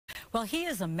Well, he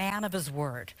is a man of his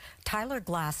word. Tyler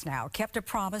Glasnow kept a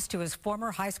promise to his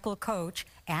former high school coach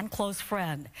and close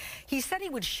friend. He said he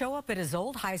would show up at his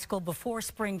old high school before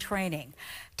spring training.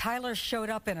 Tyler showed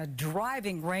up in a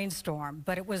driving rainstorm,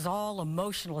 but it was all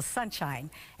emotional sunshine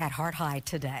at Hart High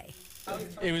today.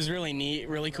 It was really neat,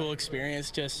 really cool experience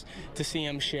just to see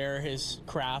him share his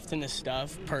craft and his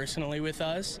stuff personally with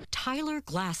us. Tyler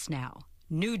Glasnow,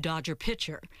 new Dodger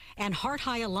pitcher and Hart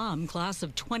High alum class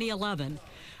of 2011,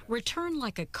 returned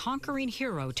like a conquering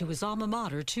hero to his alma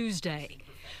mater Tuesday,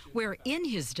 where in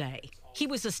his day he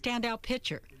was a standout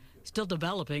pitcher, still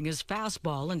developing his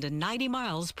fastball into 90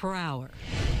 miles per hour.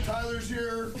 Tyler's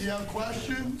here. If you have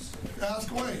questions,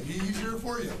 ask away. He's here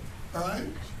for you. All right?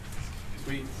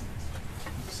 Sweet.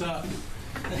 What's up?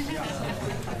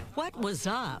 What was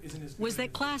up was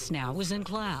that Glasnow was in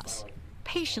class,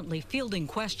 patiently fielding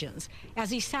questions as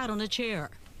he sat on a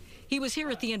chair. He was here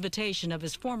at the invitation of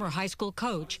his former high school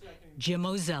coach, Jim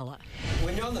Ozella.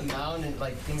 When you're on the mound and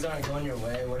things aren't going your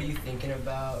way, what are you thinking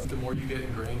about? The more you get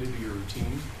ingrained into your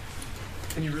routine,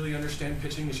 and you really understand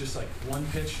pitching is just like one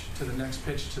pitch to the next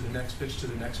pitch to the next pitch to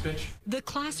the next pitch. The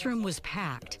classroom was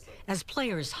packed as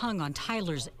players hung on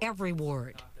Tyler's every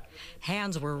word.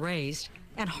 Hands were raised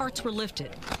and hearts were lifted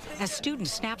as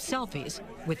students snapped selfies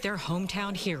with their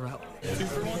hometown hero.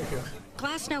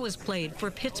 Glasnow has played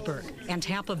for Pittsburgh and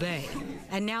Tampa Bay,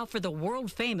 and now for the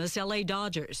world-famous LA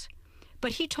Dodgers.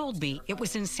 But he told me it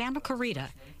was in Santa Clarita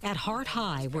at Hart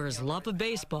High where his love of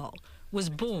baseball was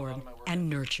born and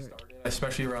nurtured.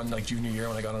 Especially around junior year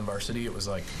when I got on varsity, it was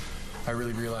I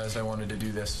really realized I wanted to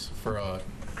do this for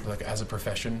as a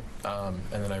profession, and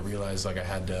then I realized I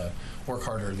had to work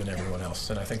harder than everyone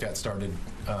else, and I think that started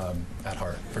at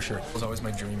Hart for sure. It was always my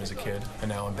dream as a kid, and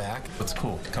now I'm back. It's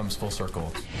cool. It comes full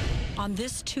circle. On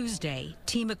this Tuesday,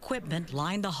 team equipment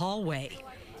lined the hallway.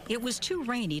 It was too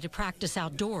rainy to practice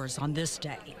outdoors on this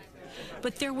day,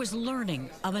 but there was learning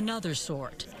of another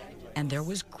sort, and there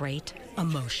was great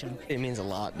emotion. It means a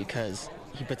lot because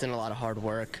he puts in a lot of hard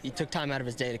work. He took time out of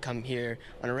his day to come here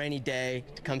on a rainy day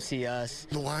to come see us.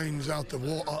 The lines out the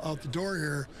door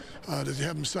here to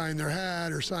have them sign their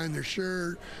hat or sign their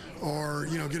shirt or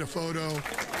get a photo.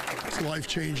 It's a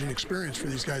life-changing experience for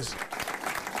these guys.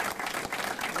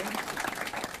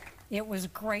 It was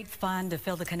great fun to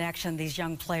feel the connection these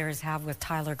young players have with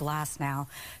Tyler Glasnow.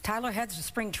 Tyler heads to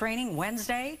spring training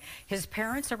Wednesday. His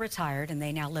parents are retired and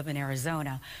they now live in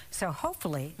Arizona. So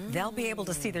hopefully they'll be able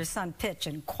to see their son pitch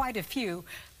in quite a few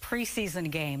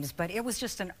preseason games. But it was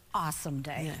just an awesome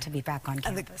day to be back on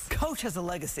campus. And the coach has a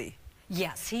legacy.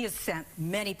 Yes, he has sent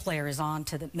many players on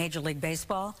to the Major League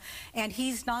Baseball. And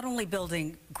he's not only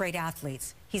building great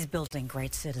athletes, he's building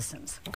great citizens.